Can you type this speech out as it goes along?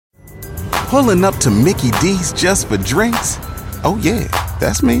Pulling up to Mickey D's just for drinks? Oh yeah,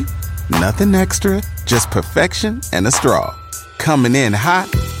 that's me. Nothing extra, just perfection and a straw. Coming in hot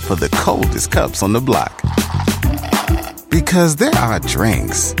for the coldest cups on the block. Because there are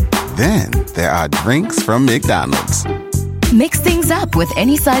drinks. Then there are drinks from McDonald's. Mix things up with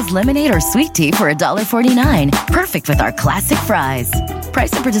any size lemonade or sweet tea for $1.49. Perfect with our classic fries.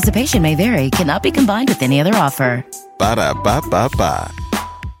 Price and participation may vary. Cannot be combined with any other offer. Ba-da-ba-ba-ba.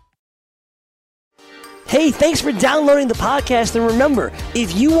 Hey, thanks for downloading the podcast. And remember,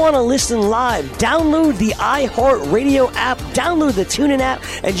 if you want to listen live, download the iHeartRadio app, download the TuneIn app,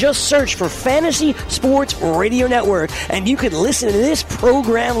 and just search for Fantasy Sports Radio Network, and you can listen to this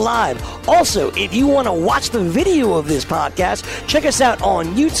program live. Also, if you want to watch the video of this podcast, check us out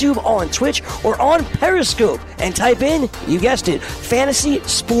on YouTube, on Twitch, or on Periscope, and type in, you guessed it, Fantasy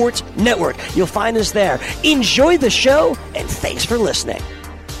Sports Network. You'll find us there. Enjoy the show, and thanks for listening.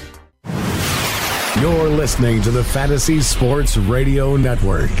 You're listening to the Fantasy Sports Radio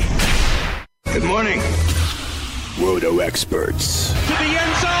Network. Good morning. Roto experts. To the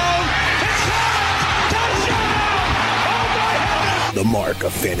end zone. It's touchdown! Oh my heavens! The mark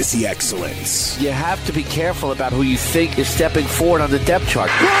of fantasy excellence. You have to be careful about who you think is stepping forward on the depth chart.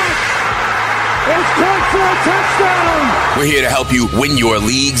 It's caught for a touchdown! We're here to help you win your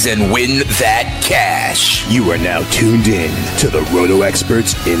leagues and win that cash. You are now tuned in to the Roto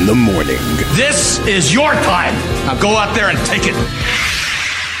Experts in the Morning. This is your time. Now go out there and take it.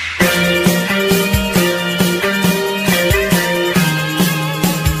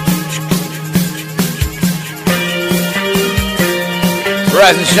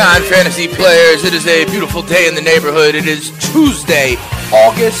 Rise and shine, fantasy players. It is a beautiful day in the neighborhood. It is Tuesday,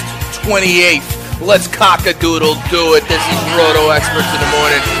 August 28th. Let's cock-a-doodle do it. This is Roto Experts in the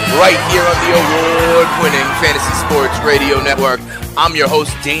Morning, right here on the award-winning Fantasy Sports Radio Network. I'm your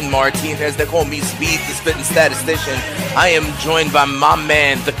host, Dane Martinez. They call me Speed, the spitting statistician. I am joined by my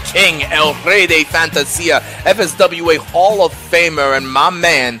man, the king, El Rey de Fantasia, FSWA Hall of Famer, and my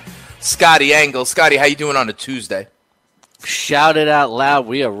man, Scotty Angle. Scotty, how you doing on a Tuesday? Shout it out loud.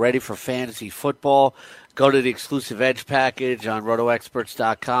 We are ready for fantasy football. Go to the exclusive Edge package on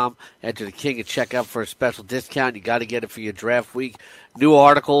rotoexperts.com. Enter the King and check out for a special discount. You got to get it for your draft week. New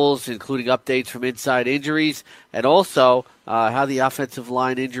articles, including updates from inside injuries, and also how the offensive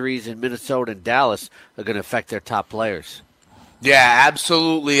line injuries in Minnesota and Dallas are going to affect their top players. Yeah,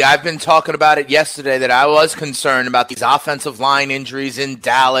 absolutely. I've been talking about it yesterday that I was concerned about these offensive line injuries in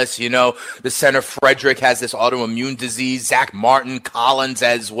Dallas. You know, the center Frederick has this autoimmune disease, Zach Martin, Collins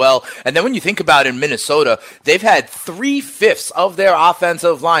as well. And then when you think about it in Minnesota, they've had 3/5 of their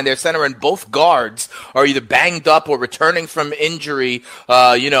offensive line, their center and both guards, are either banged up or returning from injury.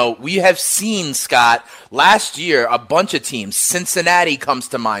 We have seen, Scott, last year, a bunch of teams. Cincinnati comes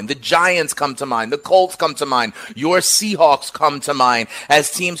to mind. The Giants come to mind. The Colts come to mind. Your Seahawks come to mind as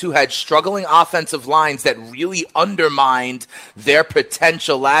teams who had struggling offensive lines that really undermined their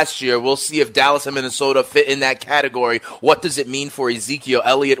potential last year. We'll see if Dallas and Minnesota fit in that category. What does it mean for Ezekiel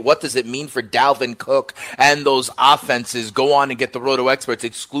Elliott? What does it mean for Dalvin Cook and those offenses? Go on and get the Roto Experts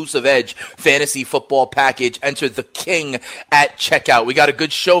exclusive Edge fantasy football package. Enter the King at checkout. We got a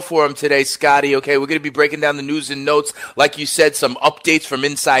good show for him today, Scotty. Okay, we're going to be breaking down the news and notes. Like you said, some updates from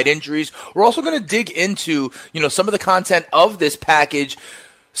inside injuries. We're also going to dig into, some of the content of this package.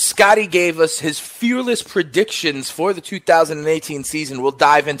 Scotty gave us his fearless predictions for the 2018 season. We'll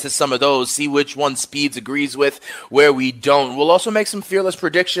dive into some of those, see which one Speeds agrees with, where we don't. We'll also make some fearless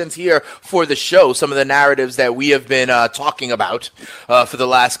predictions here for the show, some of the narratives that we have been talking about for the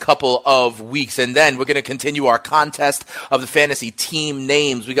last couple of weeks. And then we're going to continue our contest of the fantasy team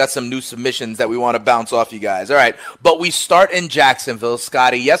names. We got some new submissions that we want to bounce off you guys. All right, but we start in Jacksonville,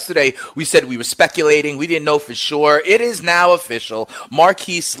 Scotty. Yesterday, we said we were speculating. We didn't know for sure. It is now official.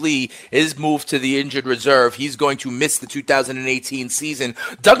 Marquise Lee is moved to the injured reserve. He's going to miss the 2018 season.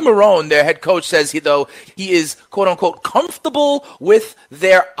 Doug Marrone, their head coach, says he is, quote-unquote, comfortable with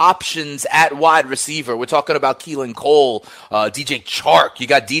their options at wide receiver. We're talking about Keelan Cole, DJ Chark. You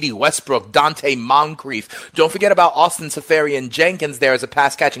got Dede Westbrook, Dante Moncrief. Don't forget about Austin Seferian-Jenkins there as a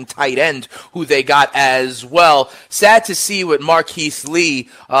pass-catching tight end who they got as well. Sad to see with Marquise Lee.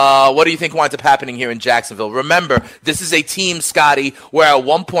 What do you think winds up happening here in Jacksonville? Remember, this is a team, Scotty, where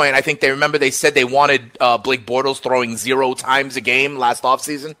at one point, I think they said they wanted Blake Bortles throwing 0 times a game last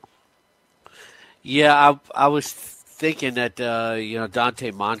offseason. Yeah, I was thinking that Dante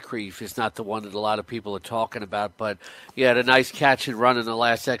Moncrief is not the one that a lot of people are talking about, but he had a nice catch and run in the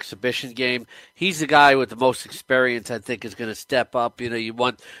last exhibition game. He's the guy with the most experience. I think is going to step up.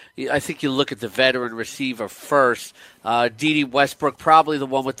 I think you look at the veteran receiver first. D.D. Westbrook probably the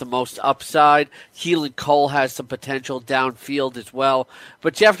one with the most upside. Keelan Cole has some potential downfield as well,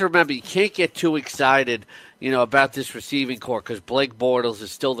 but you have to remember you can't get too excited about this receiving corps because Blake Bortles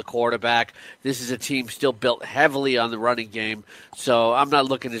is still the quarterback. This is a team still built heavily on the running game. So I'm not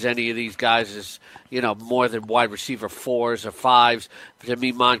looking at any of these guys as, more than wide receiver 4s or 5s. To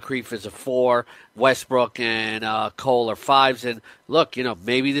me, Moncrief is a 4. Westbrook and Cole are 5s. And look,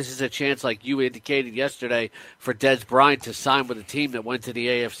 maybe this is a chance, like you indicated yesterday, for Dez Bryant to sign with a team that went to the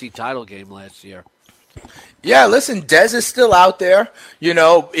AFC title game last year. Yeah, listen, Dez is still out there.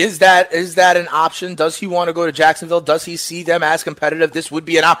 Is that an option? Does he want to go to Jacksonville? Does he see them as competitive? This would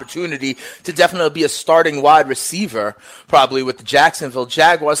be an opportunity to definitely be a starting wide receiver, probably with the Jacksonville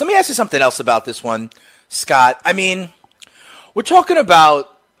Jaguars. Let me ask you something else about this one, Scott. I mean, we're talking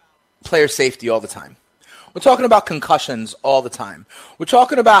about player safety all the time. We're talking about concussions all the time. We're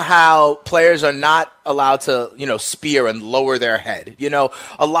talking about how players are not allowed to, spear and lower their head.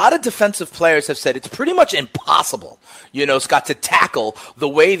 A lot of defensive players have said it's pretty much impossible, Scott, to tackle the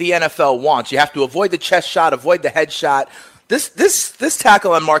way the NFL wants. You have to avoid the chest shot, avoid the head shot. This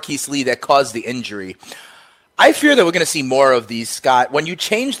tackle on Marquise Lee that caused the injury, I fear that we're going to see more of these, Scott. When you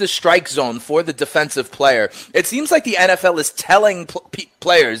change the strike zone for the defensive player, it seems like the NFL is telling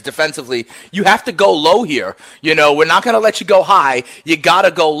players defensively, you have to go low here. We're not going to let you go high. You got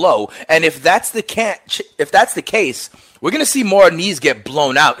to go low. And if that's the case, we're going to see more knees get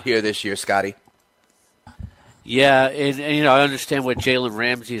blown out here this year, Scotty. Yeah, and I understand where Jalen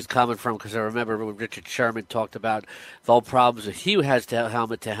Ramsey is coming from because I remember when Richard Sherman talked about the whole problems that he has to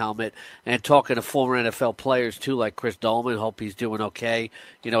helmet, and talking to former NFL players too, like Chris Dolman. Hope he's doing okay.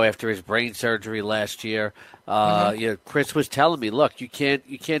 After his brain surgery last year, Chris was telling me, look, you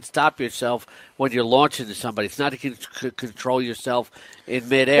can't stop yourself when you're launching to somebody. It's not to control yourself in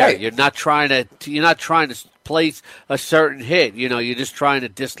midair. Right. You're not trying to place a certain hit. You're just trying to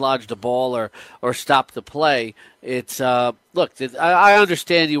dislodge the ball or stop the play. It's look, I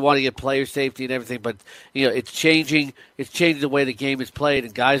understand you want to get player safety and everything, but it's changing. It's changing the way the game is played,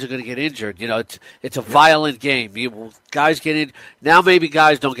 and guys are going to get injured. It's a violent game. Guys get in now. Maybe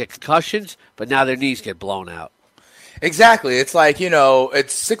guys don't get concussions, but now their knees get blown out. Exactly. It's like,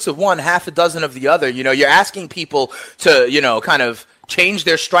 it's 6 of one, half a dozen of the other. You're asking people to, kind of change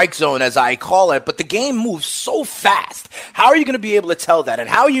their strike zone, as I call it, but the game moves so fast. How are you going to be able to tell that? And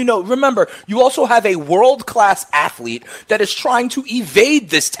how remember, you also have a world-class athlete that is trying to evade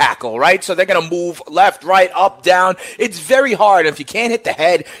this tackle, right? So they're going to move left, right, up, down. It's very hard. If you can't hit the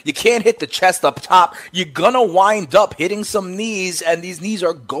head, you can't hit the chest up top, you're going to wind up hitting some knees, and these knees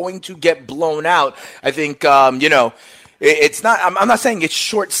are going to get blown out. I think, it's not, I'm not saying it's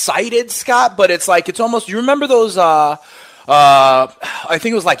short-sighted, Scott, but it's like, it's almost, you remember those, I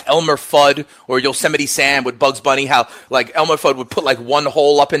think it was like Elmer Fudd or Yosemite Sam with Bugs Bunny, how like Elmer Fudd would put like one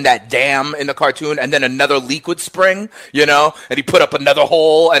hole up in that dam in the cartoon and then another leak would spring, and he put up another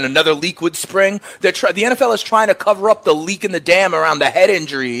hole and another leak would spring. The NFL is trying to cover up the leak in the dam around the head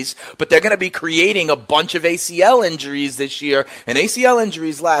injuries, but they're going to be creating a bunch of ACL injuries this year, and ACL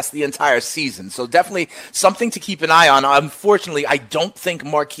injuries last the entire season. So definitely something to keep an eye on. Unfortunately, I don't think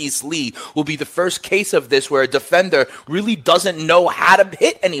Marquise Lee will be the first case of this where a defender really doesn't know how to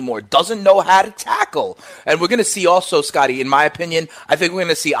hit anymore, doesn't know how to tackle. And we're going to see also, Scotty, in my opinion, I think we're going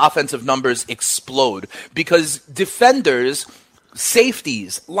to see offensive numbers explode because defenders,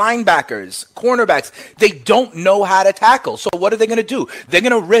 safeties, linebackers, cornerbacks, they don't know how to tackle. So what are they going to do? They're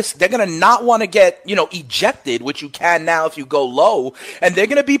going to not want to get, ejected, which you can now if you go low, and they're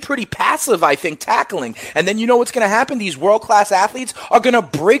going to be pretty passive, I think, tackling. And then what's going to happen? These world-class athletes are going to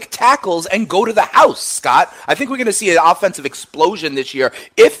break tackles and go to the house, Scott. I think we're going to see an offensive explosion this year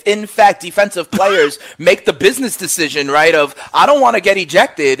if, in fact, defensive players make the business decision, right, of I don't want to get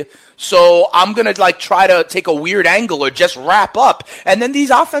ejected, so I'm going to try to take a weird angle or just wrap up. And then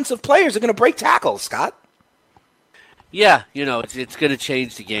these offensive players are going to break tackles, Scott. Yeah, it's going to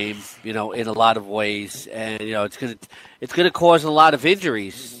change the game, in a lot of ways. And, it's going to cause a lot of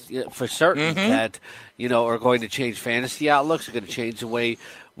injuries for certain that, are going to change fantasy outlooks. Are going to change the way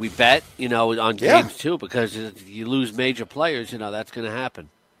we bet, on games too, because you lose major players, that's going to happen.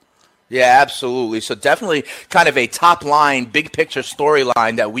 Yeah, absolutely. So definitely kind of a top-line, big-picture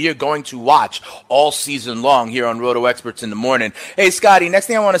storyline that we are going to watch all season long here on Roto Experts in the Morning. Hey, Scotty, next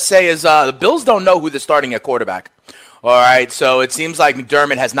thing I want to say is the Bills don't know who they're starting at quarterback. All right, so it seems like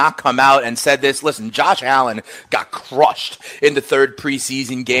McDermott has not come out and said this. Listen, Josh Allen got crushed in the third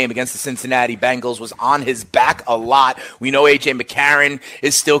preseason game against the Cincinnati Bengals, was on his back a lot. We know A.J. McCarron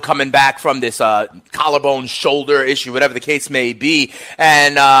is still coming back from this collarbone shoulder issue, whatever the case may be.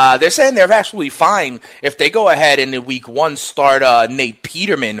 And they're saying they're actually fine if they go ahead and in week one start Nate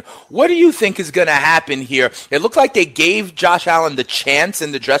Peterman. What do you think is going to happen here? It looked like they gave Josh Allen the chance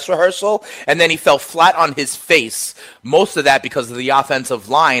in the dress rehearsal, and then he fell flat on his face. Most of that because of the offensive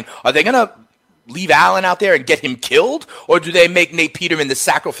line. Are they going to leave Allen out there and get him killed, or do they make Nate Peterman the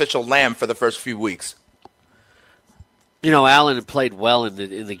sacrificial lamb for the first few weeks? You know, Allen had played well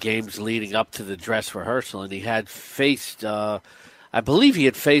in the games leading up to the dress rehearsal, and he had faced, I believe he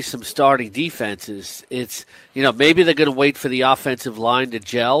had faced some starting defenses. It's, you know, maybe they're going to wait for the offensive line to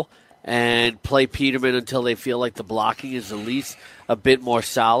gel and play Peterman until they feel like the blocking is at least a bit more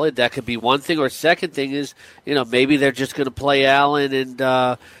solid. That could be one thing. Or second thing is, you know, maybe they're just going to play Allen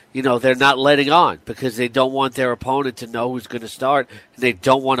and, you know, they're not letting on because they don't want their opponent to know who's going to start. And they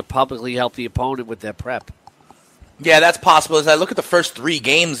don't want to publicly help the opponent with their prep. Yeah, that's possible. As I look at the first 3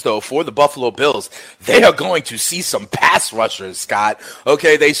 games, though, for the Buffalo Bills, they are going to see some pass rushers, Scott.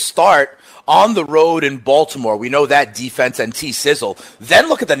 Okay, they start on the road in Baltimore. We know that defense and T-Sizzle. Then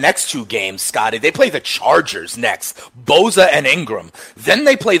look at the next 2 games, Scotty. They play the Chargers next, Bosa and Ingram. Then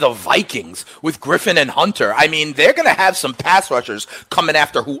they play the Vikings with Griffin and Hunter. I mean, they're going to have some pass rushers coming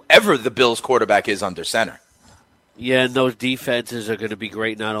after whoever the Bills quarterback is under center. Yeah, and those defenses are going to be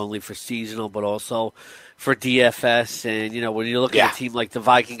great not only for seasonal but also for DFS. And, you know, when you look at a team like the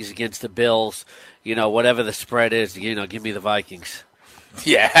Vikings against the Bills, you know, whatever the spread is, you know, give me the Vikings.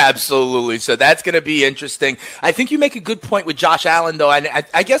 Yeah, absolutely. So that's going to be interesting. I think you make a good point with Josh Allen, though. And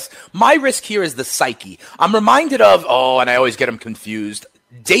I guess my risk here is the psyche. I'm reminded of, and I always get him confused,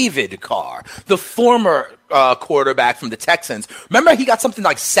 David Carr, the former quarterback from the Texans. Remember, he got something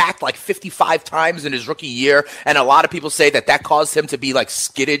like sacked like 55 times in his rookie year, and a lot of people say that caused him to be like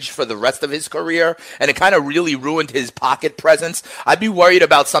skiddage for the rest of his career, and it kind of really ruined his pocket presence. I'd be worried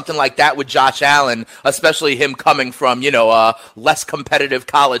about something like that with Josh Allen, especially him coming from, you know, less competitive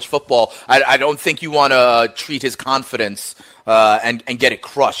college football. I don't think you want to treat his confidence and get it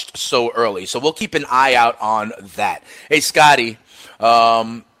crushed so early. So we'll keep an eye out on that. Hey, Scotty,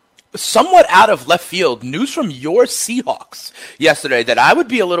 somewhat out of left field, news from your Seahawks yesterday that I would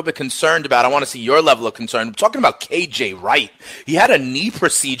be a little bit concerned about. I want to see your level of concern. I'm talking about KJ Wright. He had a knee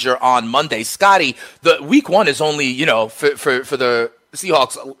procedure on Monday. Scotty, the week 1 is only, you know, for the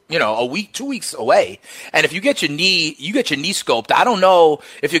Seahawks, you know, 2 weeks away. And if you get your knee scoped, I don't know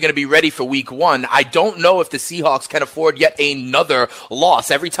if you're going to be ready for week 1. I don't know if the Seahawks can afford yet another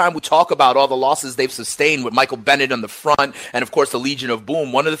loss. Every time we talk about all the losses they've sustained with Michael Bennett on the front and, of course, the Legion of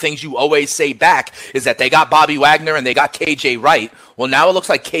Boom, one of the things you always say back is that they got Bobby Wagner and they got KJ Wright. Well, now it looks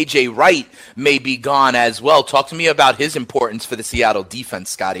like KJ Wright may be gone as well. Talk to me about his importance for the Seattle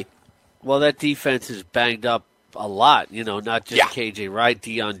defense, Scotty. Well, that defense is banged up a lot, you know, not just KJ Wright.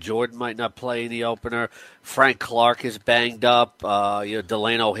 Deion Jordan might not play in the opener. Frank Clark is banged up. You know,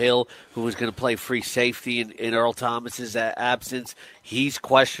 Delano Hill, who was going to play free safety in Earl Thomas's absence, he's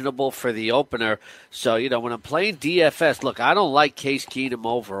questionable for the opener. So, you know, when I'm playing DFS, look, I don't like Case Keenum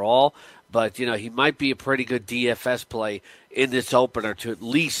overall, but, you know, he might be a pretty good DFS play in this opener to at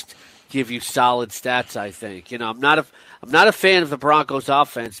least give you solid stats, I think. You know, I'm not a fan of the Broncos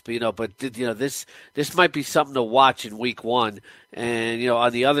offense, but this might be something to watch in week 1. And, you know,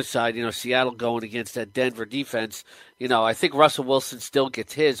 on the other side, you know, Seattle going against that Denver defense, you know, I think Russell Wilson still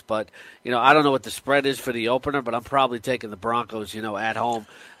gets his, but, you know, I don't know what the spread is for the opener, but I'm probably taking the Broncos, you know, at home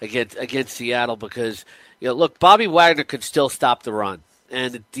against Seattle because, you know, look, Bobby Wagner could still stop the run.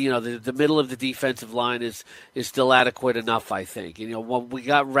 And, you know, the middle of the defensive line is still adequate enough, I think. You know, well, we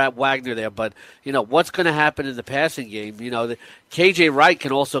got Wagner there, but, you know, what's going to happen in the passing game? You know, KJ Wright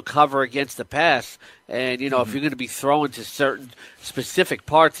can also cover against the pass. And, you know, if you're going to be throwing to certain specific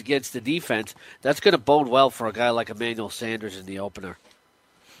parts against the defense, that's going to bode well for a guy like Emmanuel Sanders in the opener.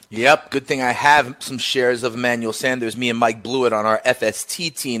 Yep, good thing I have some shares of Emmanuel Sanders. Me and Mike Blewett on our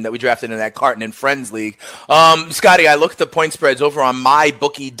FST team that we drafted in that Carton and Friends League. Scotty, I looked at the point spreads over on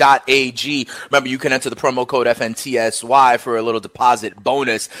mybookie.ag. Remember, you can enter the promo code FNTSY for a little deposit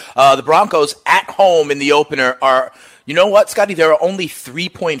bonus. The Broncos at home in the opener are... You know what, Scotty? There are only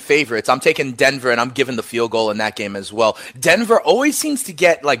 3-point favorites. I'm taking Denver, and I'm giving the field goal in that game as well. Denver always seems to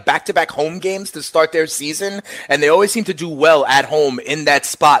get like back-to-back home games to start their season, and they always seem to do well at home in that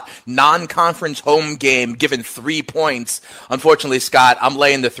spot. Non-conference home game, given 3 points. Unfortunately, Scott, I'm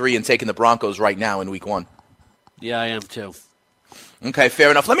laying the 3 and taking the Broncos right now in week 1. Yeah, I am too. Okay, fair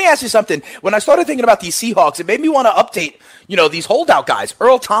enough. Let me ask you something. When I started thinking about these Seahawks, it made me want to update, these holdout guys.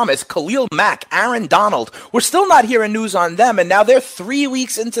 Earl Thomas, Khalil Mack, Aaron Donald. We're still not hearing news on them, and now they're 3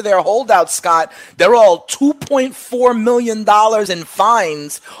 weeks into their holdout, Scott. They're all $2.4 million in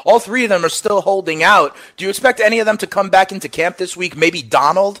fines. All three of them are still holding out. Do you expect any of them to come back into camp this week? Maybe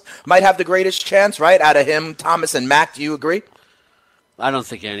Donald might have the greatest chance, right? Out of him, Thomas, and Mack, do you agree? I don't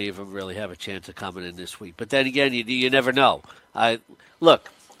think any of them really have a chance of coming in this week. But then again, you never know. Look,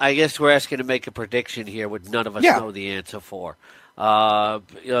 I guess we're asking to make a prediction here, which none of us know the answer for.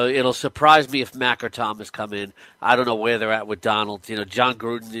 It'll surprise me if Mack or Thomas come in. I don't know where they're at with Donald. John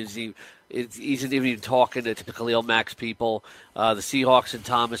Gruden isn't even talking to Khalil Mack's people. The Seahawks and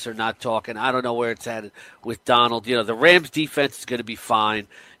Thomas are not talking. I don't know where it's at with Donald. The Rams' defense is going to be fine.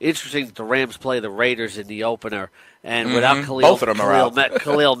 Interesting that the Rams play the Raiders in the opener, and without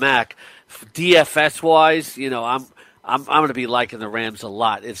Khalil Mack, DFS-wise, I'm going to be liking the Rams a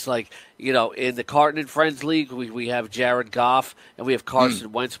lot. It's like, in the Carton and Friends League, we have Jared Goff, and we have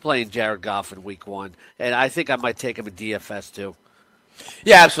Carson Wentz playing Jared Goff in Week 1. And I think I might take him in DFS, too.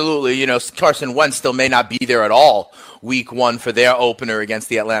 Yeah, absolutely. Carson Wentz still may not be there at all Week 1 for their opener against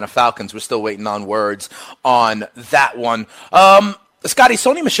the Atlanta Falcons. We're still waiting on words on that one. Scotty,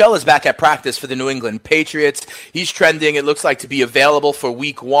 Sony Michel is back at practice for the New England Patriots. He's trending, it looks like, to be available for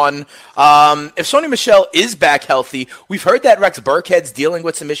Week 1. If Sony Michel is back healthy, we've heard that Rex Burkhead's dealing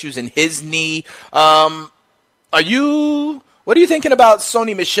with some issues in his knee. What are you thinking about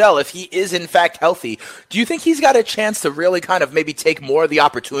Sony Michel if he is, in fact, healthy? Do you think he's got a chance to really kind of maybe take more of the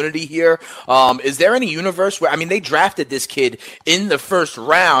opportunity here? Is there any universe where, they drafted this kid in the first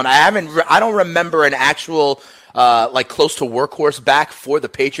round. I don't remember an actual close to workhorse back for the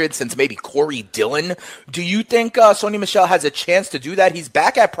Patriots since maybe Corey Dillon. Do you think Sony Michel has a chance to do that? He's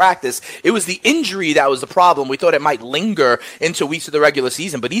back at practice. It was the injury that was the problem. We thought it might linger into weeks of the regular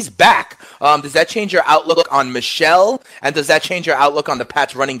season, but he's back. Does that change your outlook on Michel, and does that change your outlook on the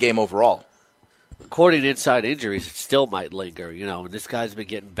Pats running game overall? According to inside injuries, it still might linger, and this guy's been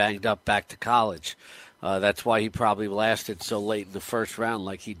getting banged up back to college. That's why he probably lasted so late in the first round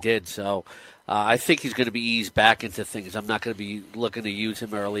like he did. So I think he's going to be eased back into things. I'm not going to be looking to use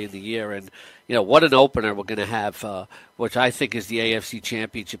him early in the year. And, what an opener we're going to have, which I think is the AFC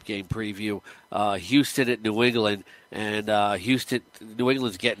Championship game preview. Houston at New England, and New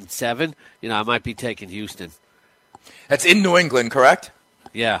England's getting 7. I might be taking Houston. That's in New England, correct?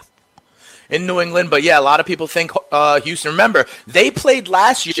 Yeah. In New England, but yeah, a lot of people think Houston. Remember, they played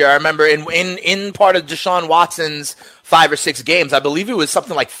last year, I remember, in part of Deshaun Watson's 5 or 6 games. I believe it was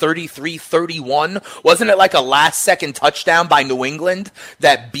something like 33-31. Wasn't it like a last-second touchdown by New England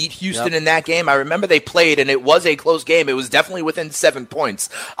that beat Houston in that game? I remember they played, and it was a close game. It was definitely within 7 points.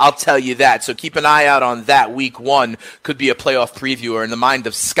 I'll tell you that. So keep an eye out on that. Week 1 could be a playoff preview, or in the mind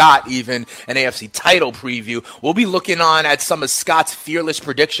of Scott, even an AFC title preview. We'll be looking on at some of Scott's fearless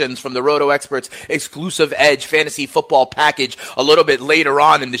predictions from the Roto Experts exclusive Edge fantasy football package a little bit later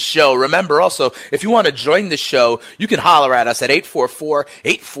on in the show. Remember also, if you want to join the show, you can holler at us at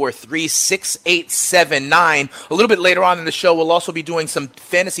 844-843-6879. A little bit later on in the show, we'll also be doing some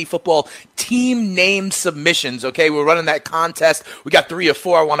fantasy football team name submissions, okay? We're running that contest. We got 3 or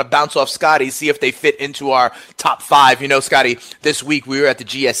 4 I want to bounce off Scotty, see if they fit into our top 5. Scotty, this week we were at the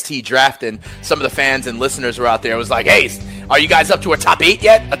GST draft, and some of the fans and listeners were out there. It was like, hey, are you guys up to a top 8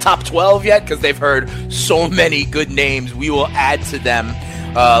 yet? A top 12 yet? Because they've heard so many good names. We will add to them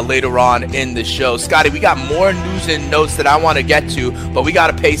later on in the show. Scotty, we got more news and notes that I want to get to, but we got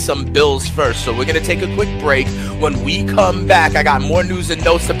to pay some bills first. So we're going to take a quick break. When we come back, I got more news and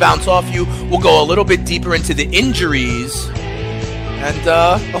notes to bounce off you. We'll go a little bit deeper into the injuries and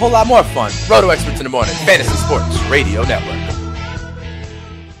a whole lot more fun. Roto Experts in the Morning, Fantasy Sports Radio Network.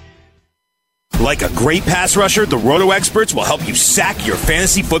 Like a great pass rusher, the Roto Experts will help you sack your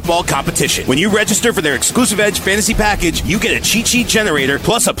fantasy football competition. When you register for their exclusive Edge fantasy package, you get a cheat sheet generator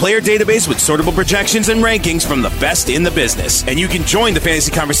plus a player database with sortable projections and rankings from the best in the business. And you can join the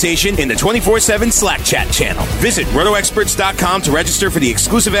fantasy conversation in the 24/7 Slack chat channel. Visit RotoExperts.com to register for the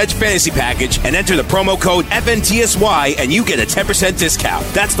exclusive Edge fantasy package and enter the promo code FNTSY and you get a 10% discount.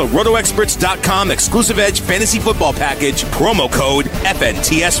 That's the RotoExperts.com exclusive Edge fantasy football package, promo code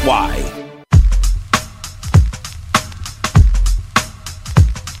FNTSY.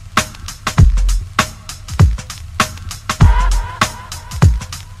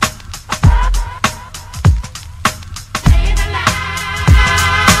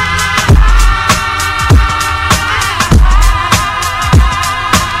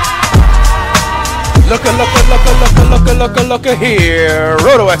 look here.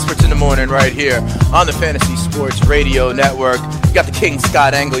 Roto Experts in the morning right here on the Fantasy Sports Radio Network. You got the King,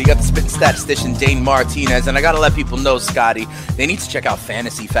 Scott Engel. You got the spitting statistician, Dane Martinez. And I got to let people know, Scotty, they need to check out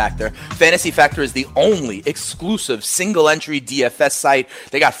Fantasy Factor. Fantasy Factor is the only exclusive single-entry DFS site.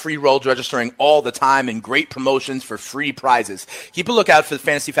 They got free rolls registering all the time and great promotions for free prizes. Keep a lookout for the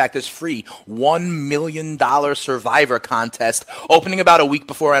Fantasy Factor's free $1 million Survivor contest opening about a week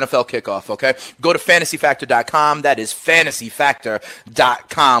before NFL kickoff, okay? Go to fantasyfactor.com. That is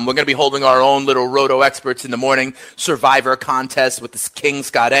fantasyfactor.com. We're going to be holding our own little Roto Experts in the morning Survivor contest with this King,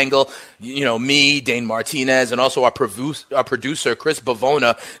 Scott Engel, you know, me, Dane Martinez, and also our producer, Chris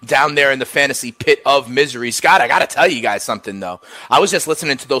Bavona, down there in the fantasy pit of misery. Scott, I got to tell you guys something, though. I was just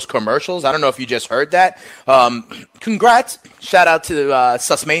listening to those commercials. I don't know if you just heard that. Congrats. Shout out to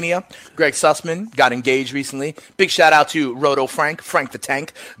Sussmania. Greg Sussman got engaged recently. Big shout out to Roto Frank the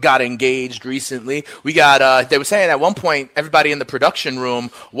Tank, got engaged recently. We got, they were saying at one point, everybody in the production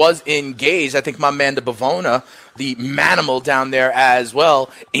room was engaged. I think my man, the Bavona, the manimal down there as well,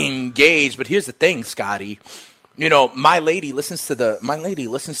 engaged. But here's the thing, Scotty. You know, my lady listens to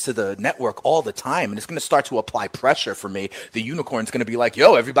the network all the time, and it's going to start to apply pressure for me. The unicorn's going to be like,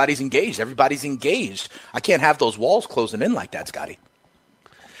 yo, everybody's engaged. I can't have those walls closing in like that, Scotty.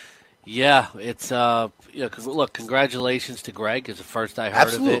 Yeah, it's look, congratulations to Greg. It's the first I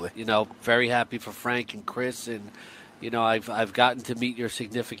heard of it. You know, very happy for Frank and Chris, and you know, I've gotten to meet your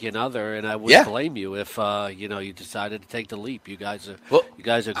significant other, and I wouldn't blame you if you decided to take the leap. You guys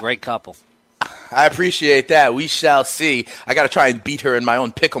are a great couple. I appreciate that. We shall see. I got to try and beat her in my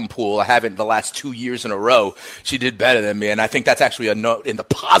own pick'em pool. I haven't the last 2 years in a row. She did better than me, and I think that's actually a note in the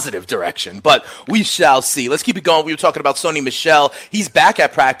positive direction. But we shall see. Let's keep it going. We were talking about Sony Michel. He's back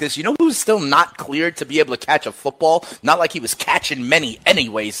at practice. You know who's still not cleared to be able to catch a football? Not like he was catching many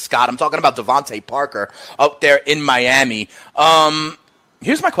anyways, Scott. I'm talking about Devontae Parker out there in Miami.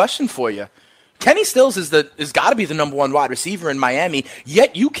 Here's my question for you. Kenny Stills is got to be the number one wide receiver in Miami,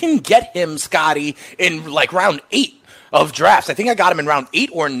 yet you can get him, Scotty, in like round 8 of drafts. I think I got him in round 8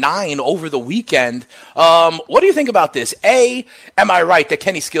 or 9 over the weekend. What do you think about this? A, am I right that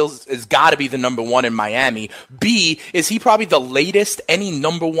Kenny Stills has got to be the number one in Miami? B, is he probably the latest any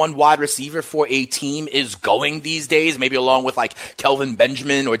number one wide receiver for a team is going these days, maybe along with like Kelvin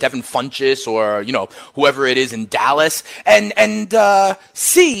Benjamin or Devin Funchess or, you know, whoever it is in Dallas? And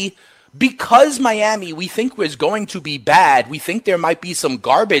C, because Miami, we think, was going to be bad, we think there might be some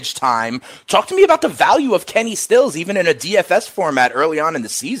garbage time. Talk to me about the value of Kenny Stills, even in a DFS format early on in the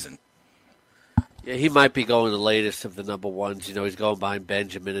season. Yeah, he might be going the latest of the number ones. You know, he's going behind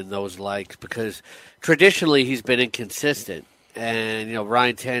Benjamin and those likes because traditionally he's been inconsistent. And, you know,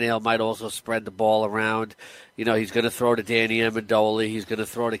 Ryan Tannehill might also spread the ball around. You know, he's going to throw to Danny Amendola. He's going to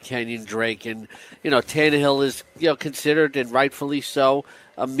throw to Kenyon Drake. And, you know, Tannehill is, you know, considered, and rightfully so,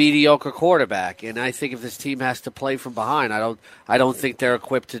 a mediocre quarterback. And I think if this team has to play from behind, I don't think they're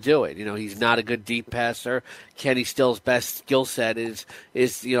equipped to do it. You know, he's not a good deep passer. Kenny Stills' best skill set is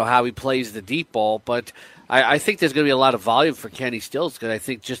you know, how he plays the deep ball. But I think there's going to be a lot of volume for Kenny Stills because I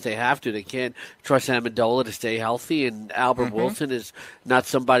think just they have to. They can't trust Amendola to stay healthy, and Albert Wilson is not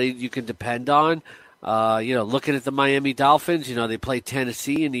somebody you can depend on. You know, looking at the Miami Dolphins, you know, they play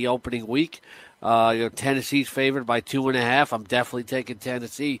Tennessee in the opening week. You know, Tennessee's favored by 2.5. I'm definitely taking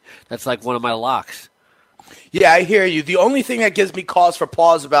Tennessee. That's like one of my locks. Yeah, I hear you. The only thing that gives me cause for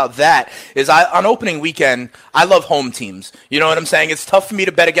pause about that is on opening weekend, I love home teams. You know what I'm saying? It's tough for me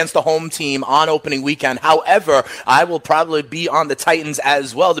to bet against the home team on opening weekend. However, I will probably be on the Titans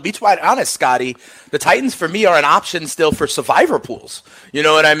as well. To be quite honest, Scotty, the Titans for me are an option still for survivor pools. You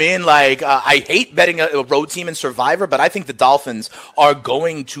know what I mean? Like, I hate betting a road team in survivor, but I think the Dolphins are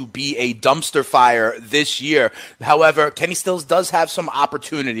going to be a dumpster fire this year. However, Kenny Stills does have some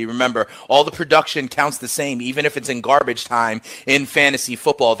opportunity. Remember, all the production counts the same, even if it's in garbage time in fantasy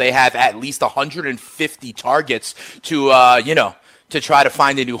football. They have at least 150 targets to, to try to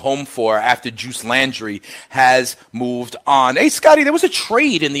find a new home for after Juice Landry has moved on. Hey, Scotty, there was a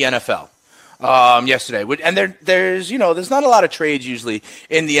trade in the NFL yesterday, and there's not a lot of trades usually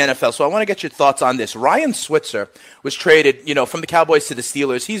in the NFL, so I want to get your thoughts on this. Ryan Switzer was traded, from the Cowboys to the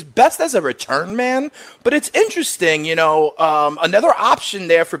Steelers. He's best as a return man, but it's interesting, another option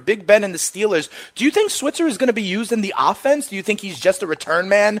there for Big Ben and the Steelers. Do you think Switzer is going to be used in the offense? Do you think he's just a return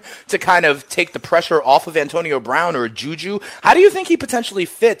man to kind of take the pressure off of Antonio Brown or Juju? How do you think he potentially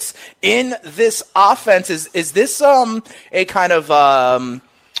fits in this offense? Is this a kind of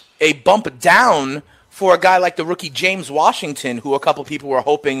a bump down for a guy like the rookie James Washington, who a couple people were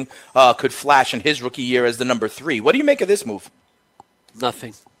hoping could flash in his rookie year as the number 3? What do you make of this move?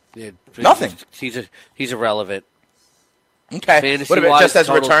 Nothing. Yeah, Nothing. He's irrelevant. Okay. Fantasy What about wise, just as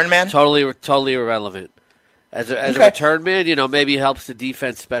a return man? Totally irrelevant. As a return man, maybe he helps the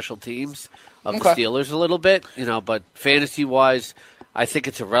defense, special teams of the Steelers a little bit, but fantasy wise, I think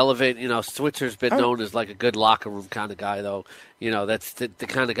it's irrelevant. Switzer's been known as like a good locker room kind of guy, though. That's the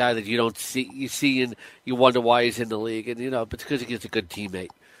kind of guy that you don't see. You see and you wonder why he's in the league, and but it's because he's a good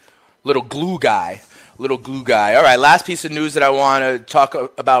teammate. Little glue guy. All right, last piece of news that I want to talk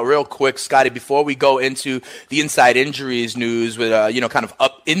about real quick, Scotty, before we go into the inside injuries news with, kind of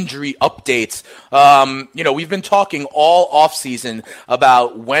injury updates. We've been talking all offseason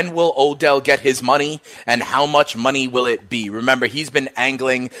about when will Odell get his money and how much money will it be. Remember, he's been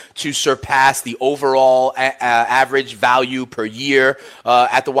angling to surpass the overall average value per year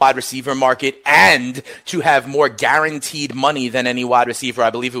at the wide receiver market and to have more guaranteed money than any wide receiver.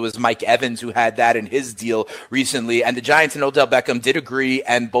 I believe it was Mike Evans who had that in his deal recently, and the Giants and Odell Beckham did agree,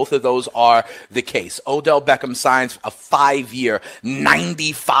 and both of those are the case. Odell Beckham signs a 5-year,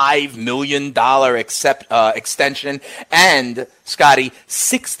 $95 million extension, and Scotty,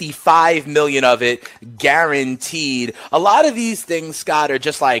 $65 million of it guaranteed. A lot of these things, Scott, are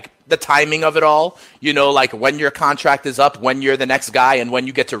just like the timing of it all, like when your contract is up, when you're the next guy, and when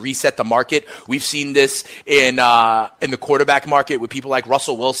you get to reset the market. We've seen this in the quarterback market with people like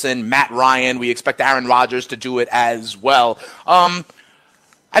Russell Wilson, Matt Ryan. We expect Aaron Rodgers to do it as well.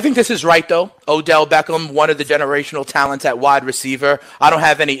 I think this is right, though. Odell Beckham, one of the generational talents at wide receiver. I don't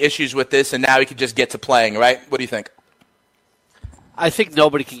have any issues with this, and now he can just get to playing, right? What do you think? I think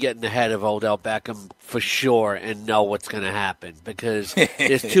nobody can get in the head of Odell Beckham for sure and know what's going to happen, because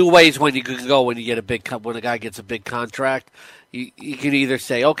there's two ways when you can go when you get when a guy gets a big contract. You can either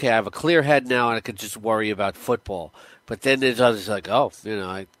say, okay, I have a clear head now and I can just worry about football. But then there's others like,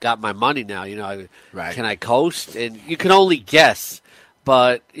 I got my money now. Right. Can I coast? And you can only guess.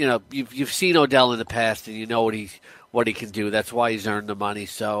 But you've seen Odell in the past, and you know what he can do. That's why he's earned the money.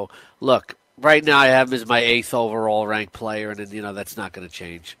 So look. Right now, I have him as my 8th overall ranked player, and then, that's not going to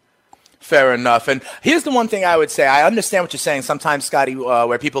change. Fair enough. And here's the one thing I would say. I understand what you're saying sometimes, Scotty,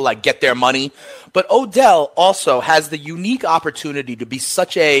 where people get their money. But Odell also has the unique opportunity to be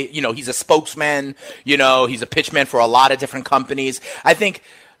such a, he's a spokesman, he's a pitchman for a lot of different companies. I think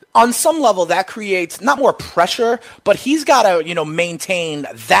on some level, that creates not more pressure, but he's got to, maintain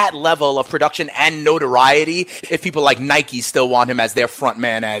that level of production and notoriety if people like Nike still want him as their front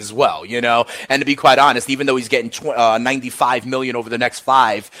man as well, And to be quite honest, even though he's getting $95 million over the next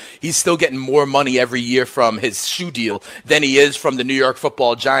 5, he's still getting more money every year from his shoe deal than he is from the New York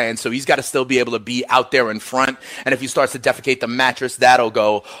Football Giants. So he's got to still be able to be out there in front. And if he starts to defecate the mattress, that'll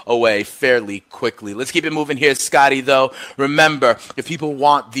go away fairly quickly. Let's keep it moving here, Scotty, though. Remember, if people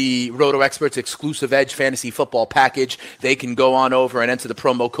want the Roto Experts exclusive Edge fantasy football package, they can go on over and enter the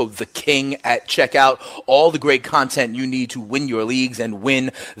promo code THEKING at checkout. All the great content you need to win your leagues and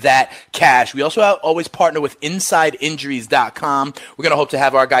win that cash. We also always partner with InsideInjuries.com. We're going to hope to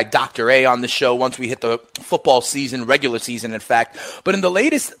have our guy Dr. A on the show once we hit the football season, regular season, in fact. But in the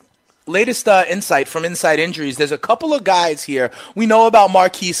latest insight from Inside Injuries, there's a couple of guys here. We know about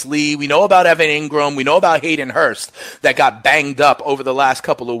Marquise Lee. We know about Evan Ingram. We know about Hayden Hurst that got banged up over the last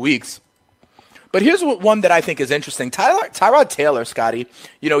couple of weeks. But here's one that I think is interesting. Tyrod Taylor, Scotty,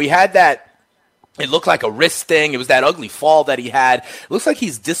 he had that. It looked like a wrist thing. It was that ugly fall that he had. It looks like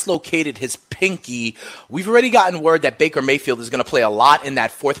he's dislocated his pinky. We've already gotten word that Baker Mayfield is going to play a lot in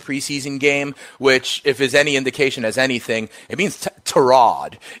that 4th preseason game, which, if is any indication as anything, it means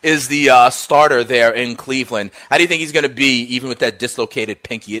Tyrod is the starter there in Cleveland. How do you think he's going to be, even with that dislocated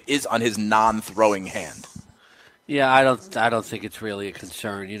pinky? It is on his non-throwing hand. Yeah, I don't think it's really a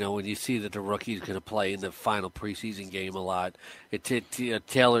concern. When you see that the rookie's going to play in the final preseason game a lot,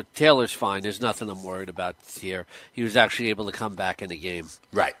 Taylor's fine. There's nothing I'm worried about here. He was actually able to come back in the game.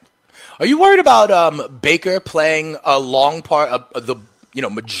 Right. Are you worried about Baker playing a long part of the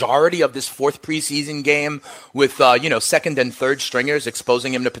majority of this 4th preseason game with 2nd and 3rd stringers,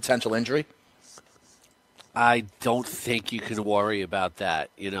 exposing him to potential injury? I don't think you can worry about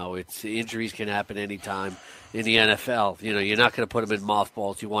that. Injuries can happen anytime in the NFL. You're not going to put him in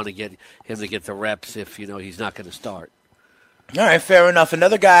mothballs. You want to get him to get the reps if, he's not going to start. All right, fair enough.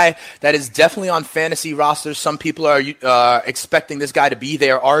 Another guy that is definitely on fantasy rosters. Some people are expecting this guy to be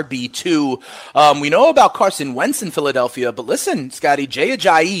their RB2. We know about Carson Wentz in Philadelphia, but listen, Scotty, Jay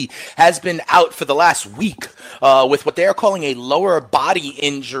Ajayi has been out for the last week with what they are calling a lower body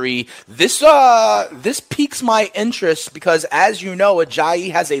injury. This piques my interest because, as you know,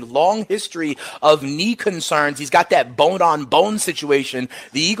 Ajayi has a long history of knee concerns. He's got that bone-on-bone situation.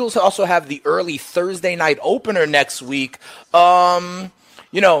 The Eagles also have the early Thursday night opener next week.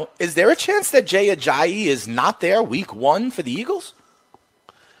 Is there a chance that Jay Ajayi is not there week 1 for the Eagles?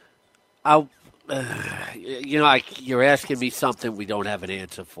 You're asking me something we don't have an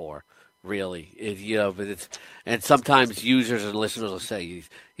answer for, really. And sometimes users and listeners will say,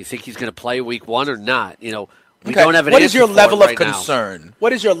 "You think he's going to play week 1 or not?" We don't have an What answer is your for level it of right concern? now.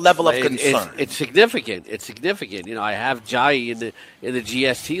 What is your level of concern? It's significant. It's significant. I have Jai in the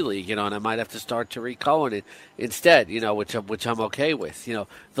GST league, and I might have to start Tariq Cohen instead, which I'm okay with.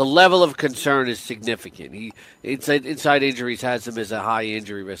 The level of concern is significant. Inside injuries has him as a high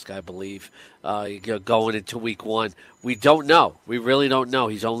injury risk, I believe, going into week 1. We don't know. We really don't know.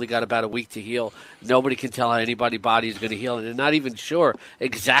 He's only got about a week to heal. Nobody can tell how anybody's body is going to heal, and they're not even sure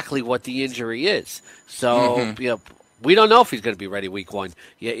exactly what the injury is. So, we don't know if he's going to be ready week 1.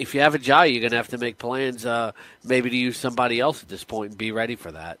 Yeah, if you have a Jai, you're going to have to make plans maybe to use somebody else at this point and be ready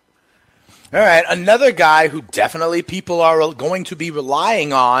for that. All right, another guy who definitely people are going to be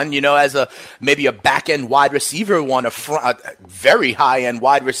relying on, as maybe a back-end wide receiver one, a very high-end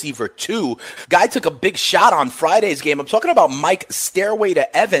wide receiver 2. Guy took a big shot on Friday's game. I'm talking about Mike Stairway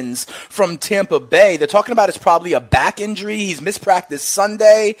to Evans from Tampa Bay. They're talking about it's probably a back injury. He's missed practice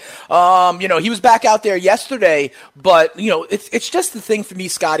Sunday. He was back out there yesterday, but, it's just the thing for me,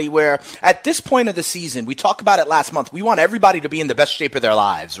 Scotty, where at this point of the season, we talked about it last month, we want everybody to be in the best shape of their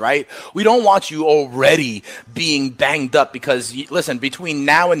lives, right? We don't want you already being banged up because, listen, between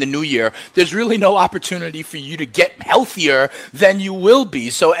now and the new year, there's really no opportunity for you to get healthier than you will be.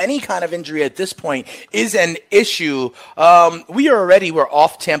 So any kind of injury at this point is an issue. We're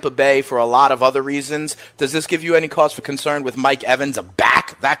off Tampa Bay for a lot of other reasons. Does this give you any cause for concern with Mike Evans, a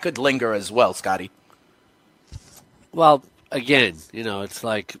back? That could linger as well, Scotty. Well, again, it's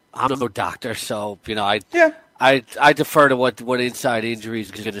like I'm no doctor, so, I defer to what inside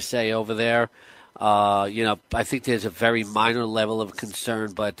injuries is going to say over there. I think there's a very minor level of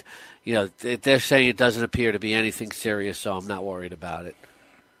concern, but, they're saying it doesn't appear to be anything serious, so I'm not worried about it.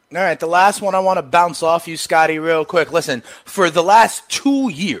 All right, the last one I want to bounce off you, Scotty, real quick. Listen, for the last 2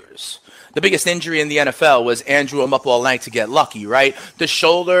 years, the biggest injury in the NFL was Andrew up all night to get lucky, right? The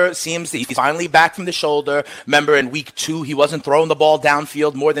shoulder seems he's finally back from the shoulder. Remember, in week 2, he wasn't throwing the ball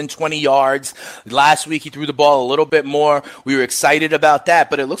downfield more than 20 yards. Last week, he threw the ball a little bit more. We were excited about that,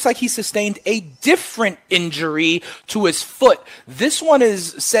 but it looks like he sustained a different injury to his foot. This one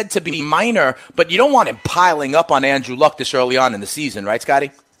is said to be minor, but you don't want him piling up on Andrew Luck this early on in the season, right,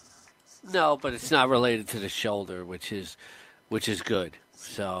 Scotty? No, but it's not related to the shoulder, which is good.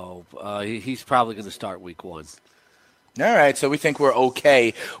 So he's probably going to start week 1. All right, so we think we're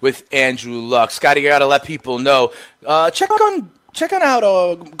okay with Andrew Luck. Scotty, you got to let people know. Check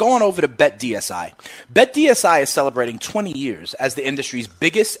out going over to BetDSI. BetDSI is celebrating 20 years as the industry's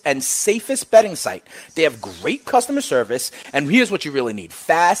biggest and safest betting site. They have great customer service, and here's what you really need.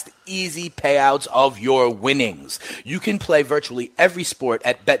 Fast, easy payouts of your winnings. You can play virtually every sport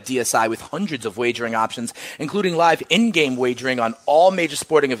at BetDSI with hundreds of wagering options, including live in-game wagering on all major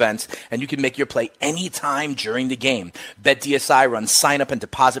sporting events, and you can make your play anytime during the game. BetDSI runs sign-up and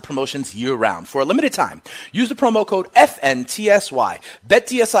deposit promotions year-round. For a limited time, use the promo code FNTSY.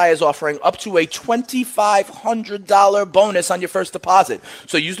 BetDSI is offering up to a $2,500 bonus on your first deposit.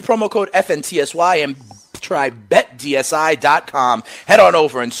 So use the promo code FNTSY and try BetDSI.com. Head on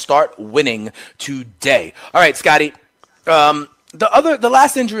over and start winning today. All right, Scotty. The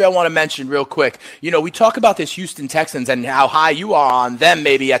last injury I want to mention real quick, we talk about this Houston Texans and how high you are on them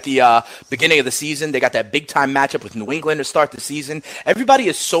maybe at the beginning of the season. They got that big-time matchup with New England to start the season. Everybody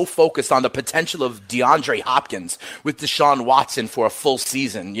is so focused on the potential of DeAndre Hopkins with Deshaun Watson for a full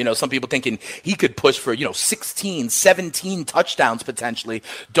season. Some people thinking he could push for, 16, 17 touchdowns potentially.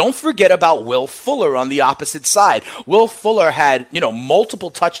 Don't forget about Will Fuller on the opposite side. Will Fuller had, multiple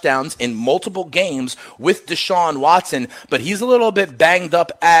touchdowns in multiple games with Deshaun Watson, but he's a little bit banged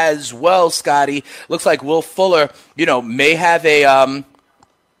up as well, Scotty. Looks like Will Fuller, may have a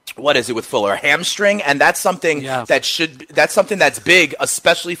what is it with Fuller? A hamstring, and that's something that's something that's big,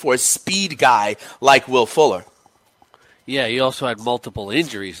 especially for a speed guy like Will Fuller. Yeah, he also had multiple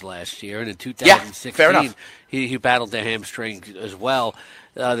injuries last year, and in 2016, he battled the hamstring as well.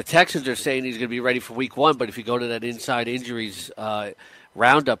 The Texans are saying he's going to be ready for week 1, but if you go to that inside injuries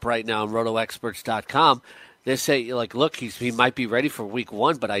roundup right now on rotoexperts.com, they say, look, he might be ready for week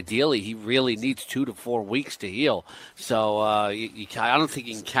 1, but ideally he really needs 2 to 4 weeks to heal. So I don't think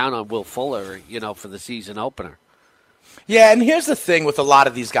you can count on Will Fuller, for the season opener. Yeah, and here's the thing with a lot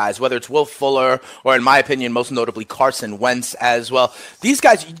of these guys, whether it's Will Fuller or, in my opinion, most notably Carson Wentz as well. These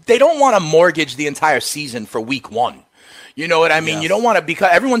guys, they don't want to mortgage the entire season for week 1. You know what I mean? Yes. You don't want to, because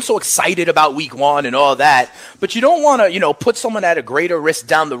everyone's so excited about week one and all that, but you don't want to, put someone at a greater risk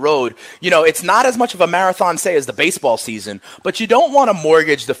down the road. It's not as much of a marathon, say, as the baseball season, but you don't want to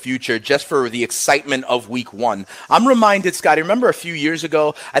mortgage the future just for the excitement of week one. I'm reminded, Scotty, remember a few years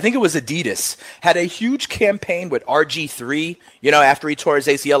ago, I think it was Adidas, had a huge campaign with RG3, after he tore his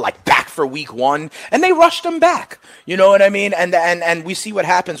ACL, like back for week one, and they rushed him back. You know what I mean? And we see what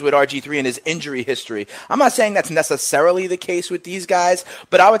happens with RG3 and his injury history. I'm not saying that's necessarily the case with these guys,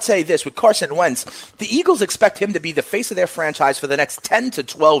 but I would say this, with Carson Wentz, the Eagles expect him to be the face of their franchise for the next 10 to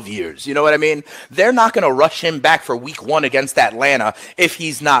 12 years. You know what I mean? They're not going to rush him back for week one against Atlanta if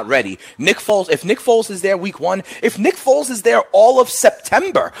he's not ready. If Nick Foles is there week one, if Nick Foles is there all of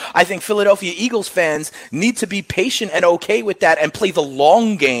September, I think Philadelphia Eagles fans need to be patient and okay with that and play the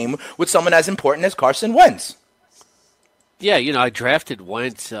long game with someone as important as Carson Wentz. Yeah, I drafted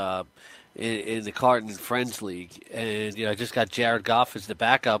Wentz in the Carton Friends League, and I just got Jared Goff as the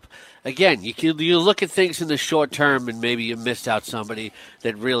backup. Again, you look at things in the short term, and maybe you missed out somebody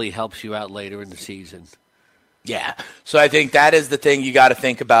that really helps you out later in the season. Yeah. So I think that is the thing you got to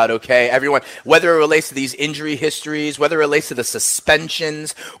think about, okay? Everyone, whether it relates to these injury histories, whether it relates to the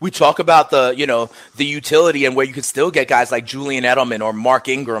suspensions, we talk about the utility and where you could still get guys like Julian Edelman or Mark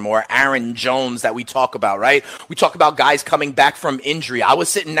Ingram or Aaron Jones that we talk about, right? We talk about guys coming back from injury. I was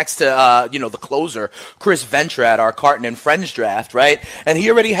sitting next to, the closer, Chris Ventura, at our Carton and Friends draft, right? And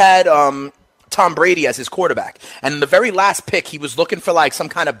he already had, Tom Brady as his quarterback. And in the very last pick, he was looking for like some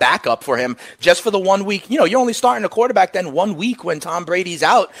kind of backup for him just for the 1 week. You're only starting a quarterback then 1 week when Tom Brady's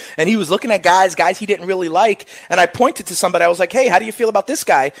out. And he was looking at guys he didn't really like. And I pointed to somebody. I was like, hey, how do you feel about this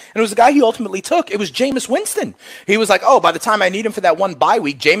guy? And it was the guy he ultimately took. It was Jameis Winston. He was like, oh, by the time I need him for that one bye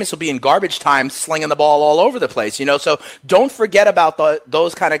week, Jameis will be in garbage time slinging the ball all over the place. So don't forget about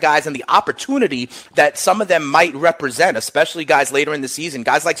those kind of guys and the opportunity that some of them might represent, especially guys later in the season,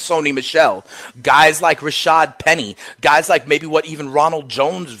 guys like Sony Michel, guys like Rashad Penny, guys like maybe what even Ronald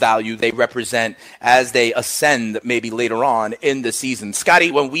Jones value they represent as they ascend maybe later on in the season.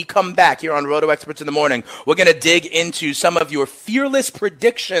 Scotty, when we come back here on Roto Experts in the Morning, we're going to dig into some of your fearless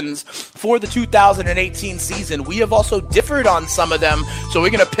predictions for the 2018 season. We have also differed on some of them, so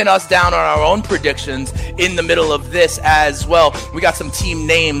we're going to pin us down on our own predictions in the middle of this as well. We got some team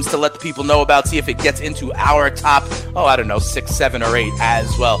names to let the people know about, see if it gets into our top, 6, 7, or 8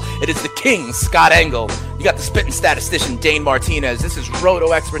 as well. It is the King, Scott Engel. You got the spitting statistician, Dane Martinez. This is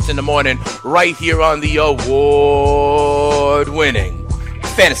Roto Experts in the Morning, right here on the award-winning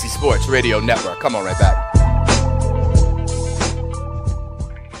Fantasy Sports Radio Network. Come on right back.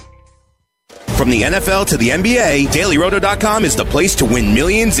 From the NFL to the NBA, DailyRoto.com is the place to win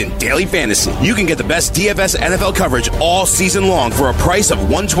millions in daily fantasy. You can get the best DFS NFL coverage all season long for a price of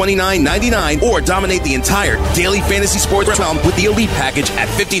 $129.99 or dominate the entire daily fantasy sports realm with the Elite Package at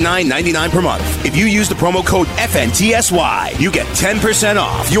 $59.99 per month. If you use the promo code FNTSY, you get 10%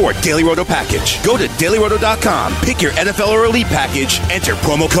 off your Daily Roto package. Go to DailyRoto.com, pick your NFL or Elite Package, enter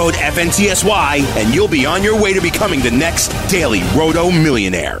promo code FNTSY, and you'll be on your way to becoming the next Daily Roto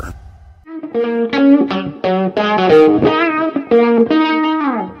millionaire. Sing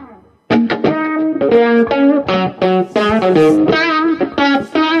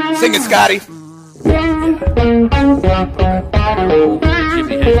it, Scotty.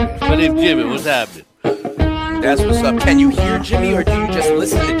 My name's Jimmy. What's happening? That's what's up. Can you hear Jimmy or do you just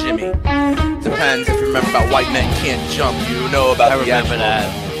listen to Jimmy? Depends. If you remember about White Men Can't Jump, you know about the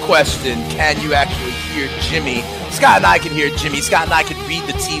actual question. Can you actually hear Jimmy? Scott and I can hear Jimmy. Scott and I can read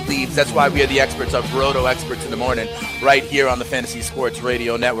the tea leaves. That's why we are the experts of Roto Experts in the Morning right here on the Fantasy Sports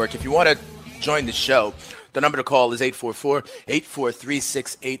Radio Network. If you want to join the show, the number to call is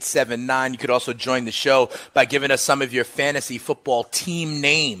 844-843-6879. You could also join the show by giving us some of your fantasy football team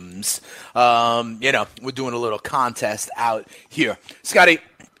names. We're doing a little contest out here. Scotty,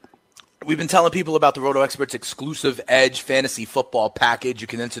 we've been telling people about the Roto Experts exclusive Edge fantasy football package. You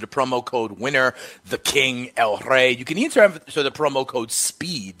can enter the promo code WINNER, the King, El Rey. You can enter the promo code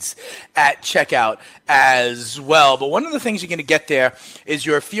SPEEDS at checkout as well. But one of the things you're going to get there is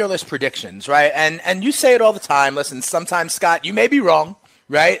your fearless predictions, right? And you say it all the time. Listen, sometimes, Scott, you may be wrong,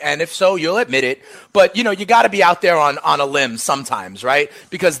 right? And if so, you'll admit it. But, you got to be out there on a limb sometimes, right?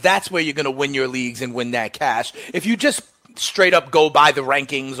 Because that's where you're going to win your leagues and win that cash. If you just straight up go by the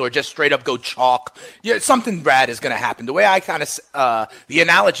rankings or just straight up go chalk, something bad is going to happen. The way I kind of, the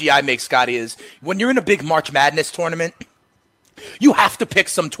analogy I make, Scotty, is when you're in a big March Madness tournament you have to pick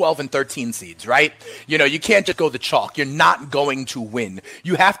some 12 and 13 seeds, right? You know, you can't just go the chalk. You're not going to win.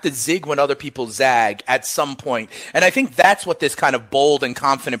 You have to zig when other people zag at some point. And I think that's what this kind of bold and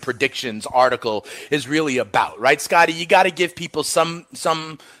confident predictions article is really about, right, Scotty? You got to give people some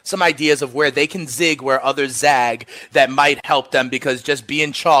ideas of where they can zig where others zag that might help them, because just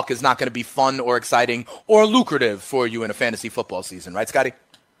being chalk is not going to be fun or exciting or lucrative for you in a fantasy football season, right, Scotty?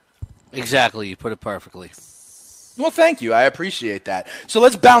 Exactly. You put it perfectly. Well, thank you. I appreciate that. So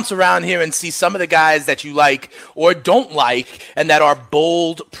let's bounce around here and see some of the guys that you like or don't like and that are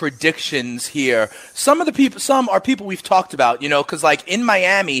bold predictions here. Some are people we've talked about, you know, because like in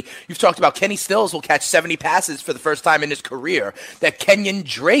Miami, you've talked about Kenny Stills will catch 70 passes for the first time in his career, that Kenyon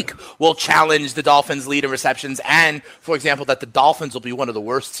Drake will challenge the Dolphins' lead in receptions, and, for example, that the Dolphins will be one of the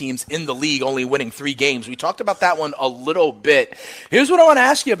worst teams in the league, only winning 3 games. We talked about that one a little bit. Here's what I want to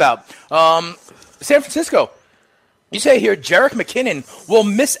ask you about. San Francisco. You say here, Jerick McKinnon will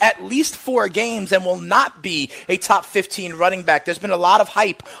miss at least 4 games and will not be a top 15 running back. There's been a lot of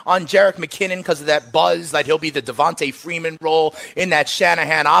hype on Jerick McKinnon because of that buzz that he'll be the Devontae Freeman role in that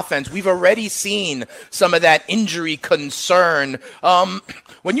Shanahan offense. We've already seen some of that injury concern.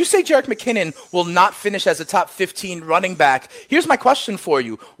 When you say Jerick McKinnon will not finish as a top 15 running back, here's my question for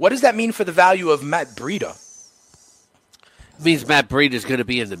you. What does that mean for the value of Matt Breida? It means Matt Breida is going to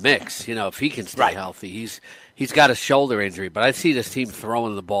be in the mix. You know, if he can stay healthy, he's got a shoulder injury, but I see this team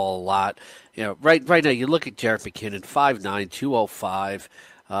throwing the ball a lot. You know, right now you look at Jerick McKinnon, 5'9", 205.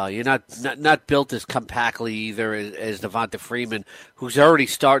 You're not built as compactly either as Devonta Freeman, who's already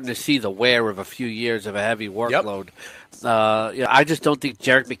starting to see the wear of a few years of a heavy workload. Yep. I just don't think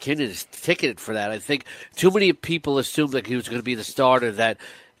Jerick McKinnon is ticketed for that. I think too many people assumed that he was going to be the starter that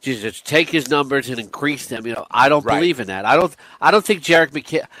just take his numbers and increase them. You know, I don't believe in that. I don't think Jerick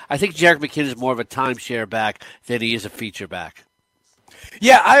McKinnon. I think Jerick McKinnon is more of a timeshare back than he is a feature back.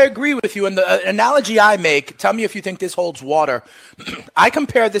 Yeah, I agree with you. And the analogy I make, tell me if you think this holds water. I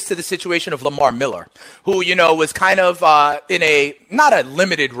compare this to the situation of Lamar Miller, who, you know, was kind of in a, not a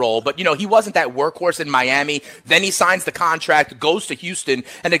limited role, but, you know, he wasn't that workhorse in Miami. Then he signs the contract, goes to Houston,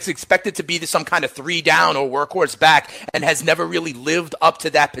 and is expected to be some kind of 3-down or workhorse back, and has never really lived up to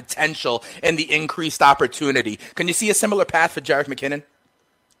that potential and the increased opportunity. Can you see a similar path for Jerick McKinnon?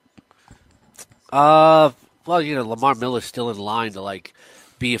 Well, you know, Lamar Miller's still in line to, like,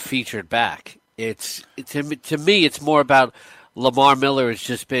 be a featured back. To me, it's more about Lamar Miller he's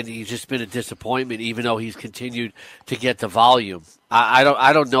just been a disappointment, even though he's continued to get the volume. I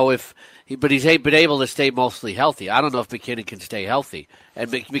don't know if but he's been able to stay mostly healthy. I don't know if McKinnon can stay healthy.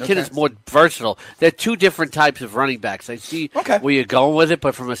 And McKinnon's more versatile. They're 2 different types of running backs. I see where you're going with it,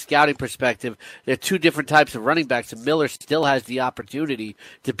 but from a scouting perspective, they're 2 different types of running backs, and Miller still has the opportunity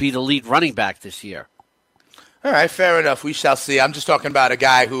to be the lead running back this year. All right, fair enough. We shall see. I'm just talking about a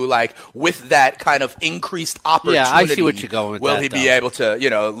guy who, like, with that kind of increased opportunity, I see what you're going with. Will he be able to, you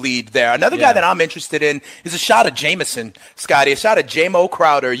know, lead there? Another guy that I'm interested in is a shot of Jameson, Scotty, a shot of J-Mo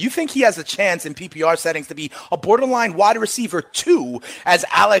Crowder. You think he has a chance in PPR settings to be a borderline wide receiver 2 as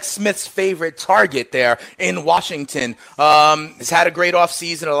Alex Smith's favorite target there in Washington? He's had a great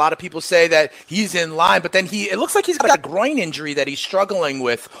offseason. A lot of people say that he's in line, but then it looks like he's got a groin injury that he's struggling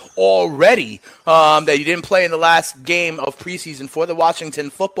with already, that he didn't play in the last game of preseason for the Washington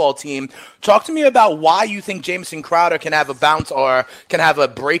football team. Talk to me about why you think Jamison Crowder can have a bounce or can have a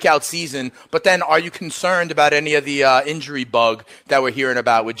breakout season, but then are you concerned about any of the injury bug that we're hearing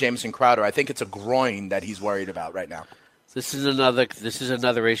about with Jamison Crowder? I think it's a groin that he's worried about right now. This is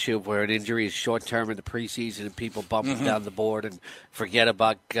another issue where an injury is short-term in the preseason and people bump him down the board and forget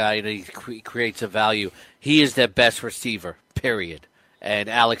about guy and he creates a value. He is their best receiver, period. And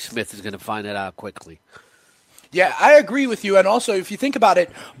Alex Smith is going to find that out quickly. Yeah, I agree with you. And also, if you think about it,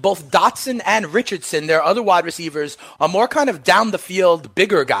 both Dotson and Richardson, their other wide receivers, are more kind of down-the-field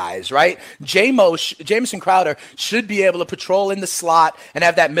bigger guys, right? Jamison Crowder should be able to patrol in the slot and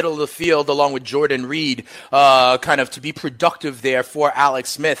have that middle of the field along with Jordan Reed kind of to be productive there for Alex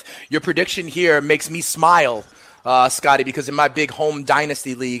Smith. Your prediction here makes me smile, Scotty, because in my big home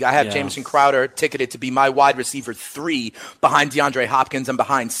dynasty league, I have Jamison Crowder ticketed to be my wide receiver 3 behind DeAndre Hopkins and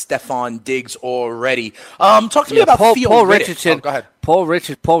behind Stephon Diggs already. Talk to me about Paul Richardson. Go ahead. Paul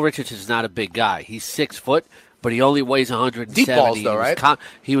Richardson is not a big guy. He's 6 foot, but he only weighs 170. Deep balls, though, right?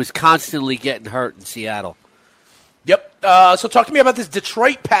 He was constantly getting hurt in Seattle. Yep. So talk to me about this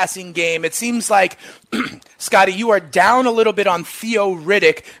Detroit passing game. It seems like Scotty, you are down a little bit on Theo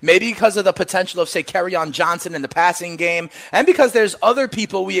Riddick, maybe because of the potential of, say, Kerryon Johnson in the passing game, and because there's other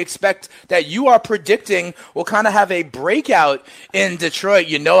people we expect that you are predicting will kind of have a breakout in Detroit.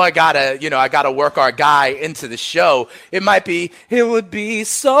 I gotta work our guy into the show. It would be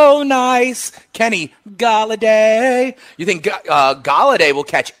so nice, Kenny Golladay. You think Golladay will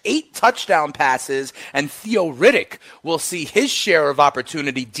catch 8 touchdown passes, and Theo Riddick will see his share of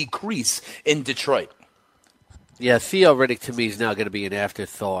opportunity decrease in Detroit? Yeah, Theo Riddick to me is now going to be an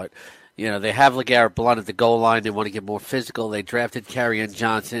afterthought. They have LeGarrette Blount at the goal line. They want to get more physical. They drafted Kerryon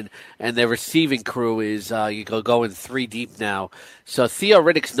Johnson, and their receiving crew is going 3 deep now. So Theo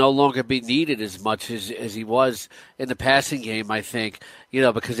Riddick's no longer be needed as much as he was in the passing game, I think,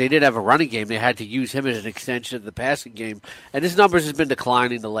 because they didn't have a running game. They had to use him as an extension of the passing game. And his numbers has been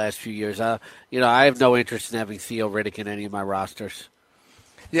declining the last few years. I have no interest in having Theo Riddick in any of my rosters.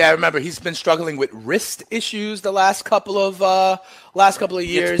 Yeah, I remember he's been struggling with wrist issues the last couple of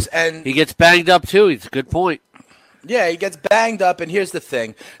years, and he gets banged up too. It's a good point. Yeah, he gets banged up, and here's the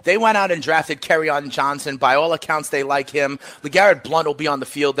thing. They went out and drafted Kerryon Johnson. By all accounts, they like him. LeGarrette Blount will be on the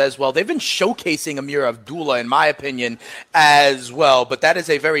field as well. They've been showcasing Amir Abdullah, in my opinion, as well. But that is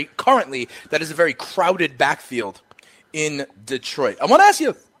a very crowded backfield in Detroit. I want to ask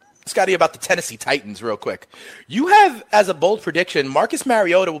you, Scotty, about the Tennessee Titans real quick. You have, as a bold prediction, Marcus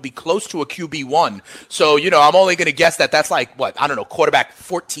Mariota will be close to a QB1. So, I'm only going to guess that's like, quarterback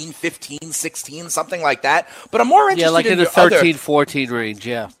 14, 15, 16, something like that. But I'm more interested in the 13, 14 range,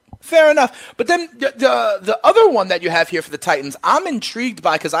 yeah. Fair enough. But then the other one that you have here for the Titans, I'm intrigued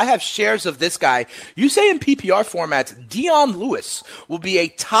by because I have shares of this guy. You say in PPR formats, Dion Lewis will be a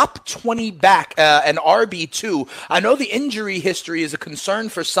top 20 back, an RB2. I know the injury history is a concern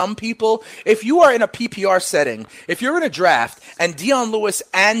for some people. If you are in a PPR setting, if you're in a draft and Dion Lewis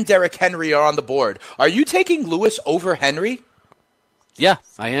and Derrick Henry are on the board, are you taking Lewis over Henry? Yeah,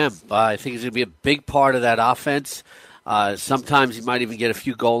 I am. I think he's going to be a big part of that offense. Sometimes he might even get a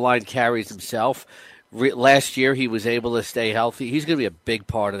few goal line carries himself. Last year, he was able to stay healthy. He's going to be a big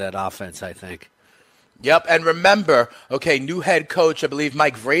part of that offense, I think. Yep, and remember, new head coach, I believe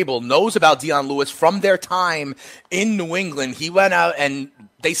Mike Vrabel, knows about Dion Lewis from their time in New England. He went out and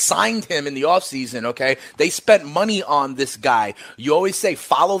they signed him in the offseason, okay? They spent money on this guy. You always say,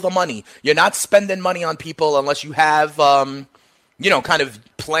 follow the money. You're not spending money on people unless you have kind of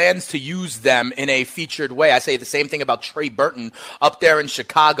plans to use them in a featured way. I say the same thing about Trey Burton up there in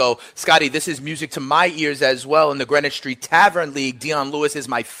Chicago. Scotty, this is music to my ears as well in the Greenwich Street Tavern League. Dion Lewis is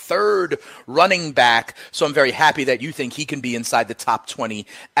my 3rd running back, so I'm very happy that you think he can be inside the top 20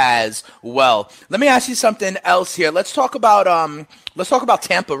 as well. Let me ask you something else here. Let's talk about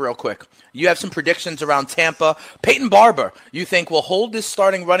Tampa real quick. You have some predictions around Tampa. Peyton Barber, you think, will hold this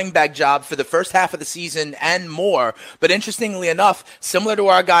starting running back job for the first half of the season and more. But interestingly enough, similar to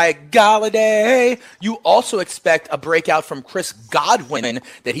our guy Golladay, you also expect a breakout from Chris Godwin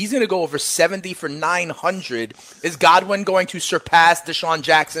that he's going to go over 70 for 900. Is Godwin going to surpass Deshaun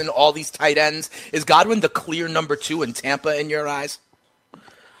Jackson, all these tight ends? Is Godwin the clear number 2 in Tampa in your eyes?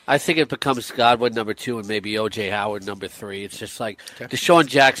 I think it becomes Godwin number 2 and maybe O.J. Howard number 3. It's just like Deshaun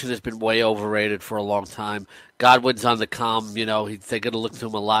Jackson has been way overrated for a long time. Godwin's on the come. They're going to look to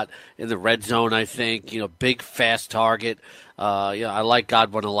him a lot in the red zone, I think. Big, fast target. I like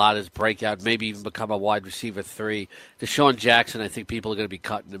Godwin a lot as breakout, maybe even become a wide receiver 3. Deshaun Jackson, I think people are going to be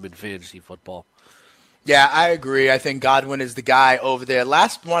cutting him in fantasy football. Yeah, I agree. I think Godwin is the guy over there.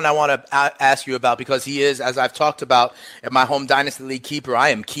 Last one I want to ask you about, because he is, as I've talked about, at my home Dynasty League keeper, I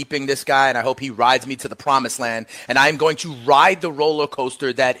am keeping this guy, and I hope he rides me to the promised land. And I am going to ride the roller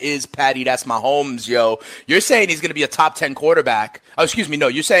coaster that is Patty. That's Mahomes, yo. You're saying he's going to be a top 10 quarterback. Oh, excuse me. No,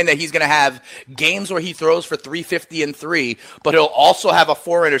 you're saying that he's going to have games where he throws for 350 and 3, but he'll also have a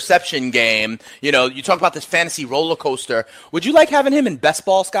 4 interception game. You talk about this fantasy roller coaster. Would you like having him in best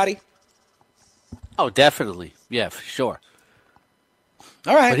ball, Scotty? Oh, definitely. Yeah, for sure.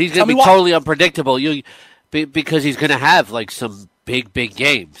 All right. But he's going to be totally unpredictable because he's going to have like some big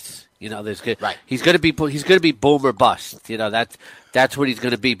games. Right. He's going to be boom or bust. That's what he's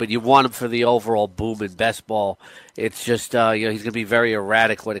going to be. But you want him for the overall boom in best ball. It's just he's going to be very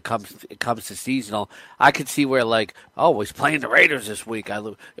erratic when it comes to seasonal. I could see where he's playing the Raiders this week. I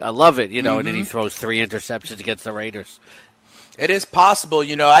love it. And then he throws 3 interceptions against the Raiders. It is possible.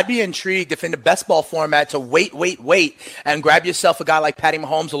 I'd be intrigued if in the best ball format to wait, and grab yourself a guy like Patty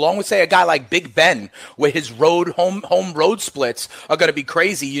Mahomes, along with, say, a guy like Big Ben, where his home road splits are going to be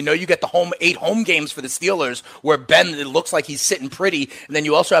crazy. You get the 8 home games for the Steelers, where Ben, it looks like he's sitting pretty, and then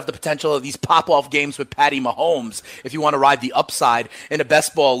you also have the potential of these pop-off games with Patty Mahomes if you want to ride the upside in a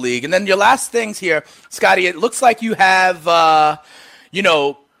best ball league. And then your last things here, Scotty, it looks like you have, the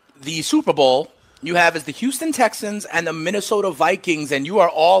Super Bowl. You have as the Houston Texans and the Minnesota Vikings, and you are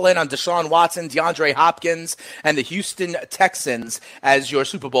all in on Deshaun Watson, DeAndre Hopkins, and the Houston Texans as your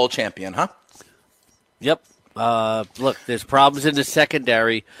Super Bowl champion, huh? Yep. Look, there's problems in the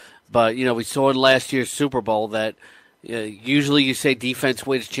secondary, but, we saw in last year's Super Bowl that usually you say defense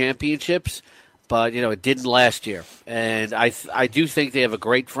wins championships, but, it didn't last year. And I do think they have a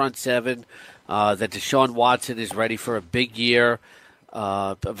great front seven, that Deshaun Watson is ready for a big year.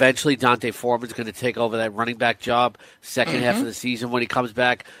 Eventually, Dante Foreman's going to take over that running back job. Second half of the season, when he comes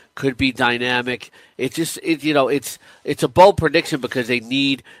back, could be dynamic. It's a bold prediction because they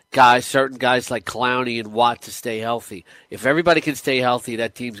need certain guys like Clowney and Watt to stay healthy. If everybody can stay healthy,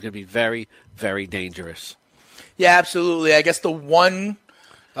 that team's going to be very, very dangerous. Yeah, absolutely. I guess the one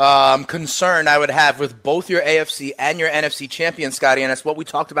concern I would have with both your AFC and your NFC champions, Scotty, and that's what we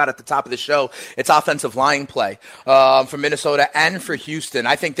talked about at the top of the show. It's offensive line play for Minnesota and for Houston.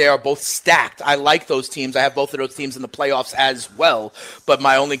 I think they are both stacked. I like those teams. I have both of those teams in the playoffs as well. But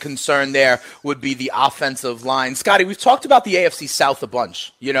my only concern there would be the offensive line. Scotty, we've talked about the AFC South a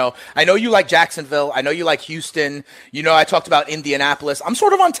bunch. I know you like Jacksonville. I know you like Houston. I talked about Indianapolis. I'm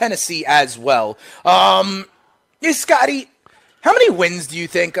sort of on Tennessee as well. Scotty, how many wins do you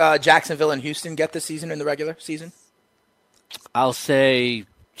think Jacksonville and Houston get this season in the regular season? I'll say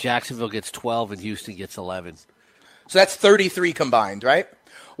Jacksonville gets 12 and Houston gets 11. So that's 33 combined, right?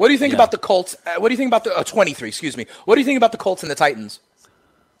 What do you think about the Colts? What do you think about the 23? Excuse me. What do you think about the Colts and the Titans?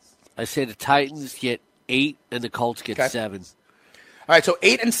 I say the Titans get 8 and the Colts get 7. All right, so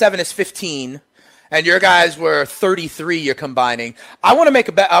 8 and 7 is 15. And your guys were 33. You're combining. I want to make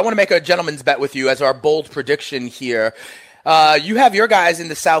a bet. I want to make a gentleman's bet with you as our bold prediction here. You have your guys in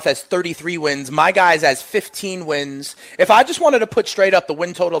the South as 33 wins, my guys as 15 wins. If I just wanted to put straight up the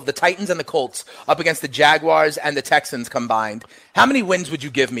win total of the Titans and the Colts up against the Jaguars and the Texans combined, how many wins would you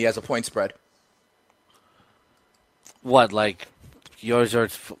give me as a point spread? What, like yours are,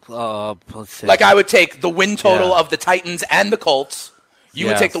 let's see. Like I would take the win total of the Titans and the Colts. You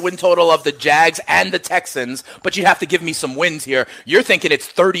would take the win total of the Jags and the Texans, but you have to give me some wins here. You're thinking it's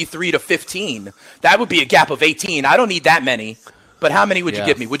 33 to 15. That would be a gap of 18. I don't need that many. But how many would you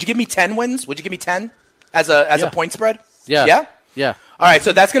give me? Would you give me 10 wins? Would you give me 10 as a point spread? Yeah. Yeah? Yeah. All right,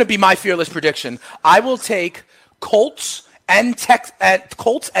 so that's going to be my fearless prediction. I will take Colts and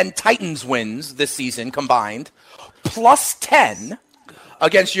Titans wins this season combined, plus 10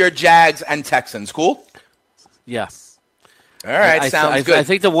 against your Jags and Texans. Cool? Yeah. All right, sounds good. I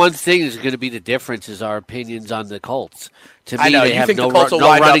think the one thing is going to be the difference is our opinions on the Colts. To me, I know, they have no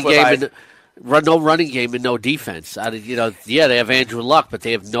running game and no defense. They have Andrew Luck, but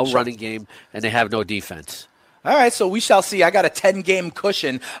they have no running game and they have no defense. All right, so we shall see. I got a 10-game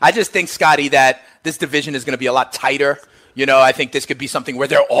cushion. I just think, Scotty, that this division is going to be a lot tighter. I think this could be something where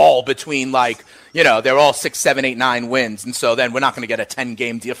they're all between they're all 6, 7, 8, 9 wins. And so then we're not going to get a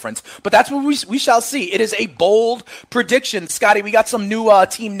 10-game difference. But that's what we shall see. It is a bold prediction. Scotty, we got some new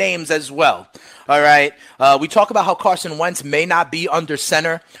team names as well. All right. We talk about how Carson Wentz may not be under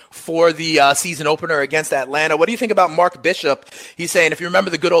center for the season opener against Atlanta. What do you think about Mark Bishop? He's saying, if you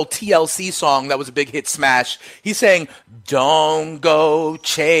remember the good old TLC song that was a big hit smash, he's saying, don't go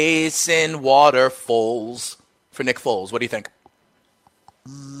chasing waterfalls. For Nick Foles. What do you think?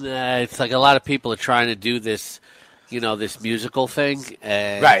 It's like a lot of people are trying to do this, this musical thing.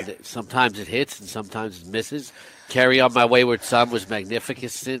 And sometimes it hits and sometimes it misses. Carry On My Wayward Son was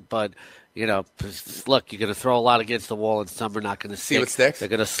magnificent, but, look, you're going to throw a lot against the wall and some are not going to stick. See what sticks? They're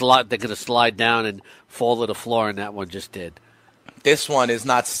going to slide down and fall to the floor, and that one just did. This one is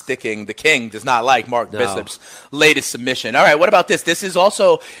not sticking. The King does not like Mark Bishop's latest submission. All right, what about this? This is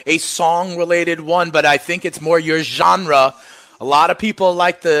also a song-related one, but I think it's more your genre. A lot of people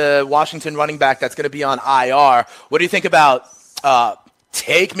like the Washington running back that's going to be on IR. What do you think about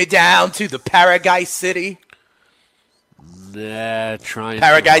Take Me Down to the Paradise City? Trying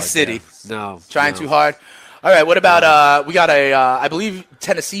Paradise City. Yeah. No. Trying too hard? All right, what about we got a, I believe,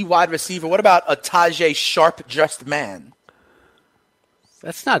 Tennessee wide receiver. What about a Tajay Sharp-dressed man?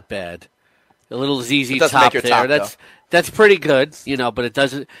 That's not bad. A little ZZ Top there. That's pretty good, but it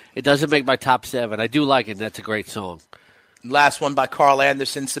doesn't make my top 7. I do like it. That's a great song. Last one by Carl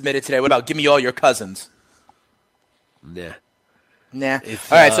Anderson submitted today. What about Give Me All Your Cousins? Yeah. Nah. All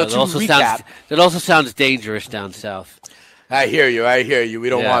right, so to recap. It also sounds dangerous down south. I hear you. We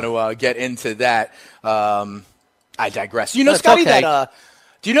don't want to get into that. I digress. You know, Scotty, okay.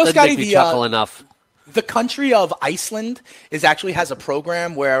 Do you know, Scotty, chuckle enough. The country of Iceland actually has a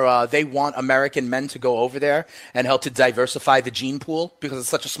program where they want American men to go over there and help to diversify the gene pool because it's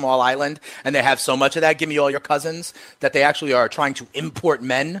such a small island and they have so much of that. Give me all your cousins that they actually are trying to import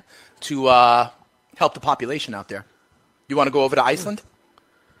men to help the population out there. You want to go over to Iceland?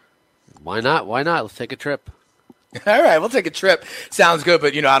 Why not? Let's take a trip. All right, we'll take a trip. Sounds good,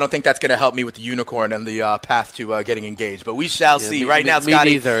 but, I don't think that's going to help me with the unicorn and the path to getting engaged. But we shall see. Right now,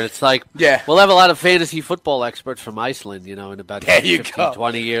 Scotty. Me neither. It's like, we'll have a lot of fantasy football experts from Iceland, in about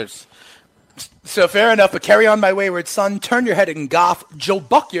 20 years. So fair enough, but carry on, my wayward son. Turn your head and Goff. Joe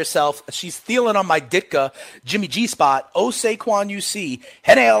Buck yourself. She's stealing on my Ditka. Jimmy G spot. O Saquon UC.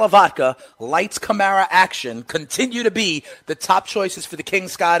 Henne a la vodka. Lights Camara action. Continue to be the top choices for the King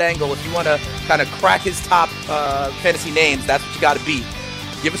Scott Angle. If you want to kind of crack his top fantasy names, that's what you got to be.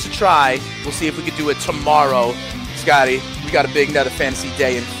 Give us a try. We'll see if we can do it tomorrow. Scotty, we got a big another fantasy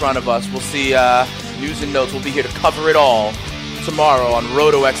day in front of us. We'll see news and notes. We'll be here to cover it all tomorrow on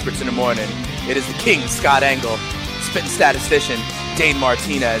Roto Experts in the Morning. It is the King, Scott Angle, spitting statistician, Dane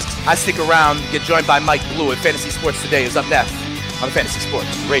Martinez. I stick around, get joined by Mike Blue at Fantasy Sports Today is up next on the Fantasy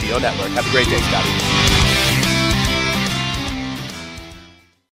Sports Radio Network. Have a great day, Scotty.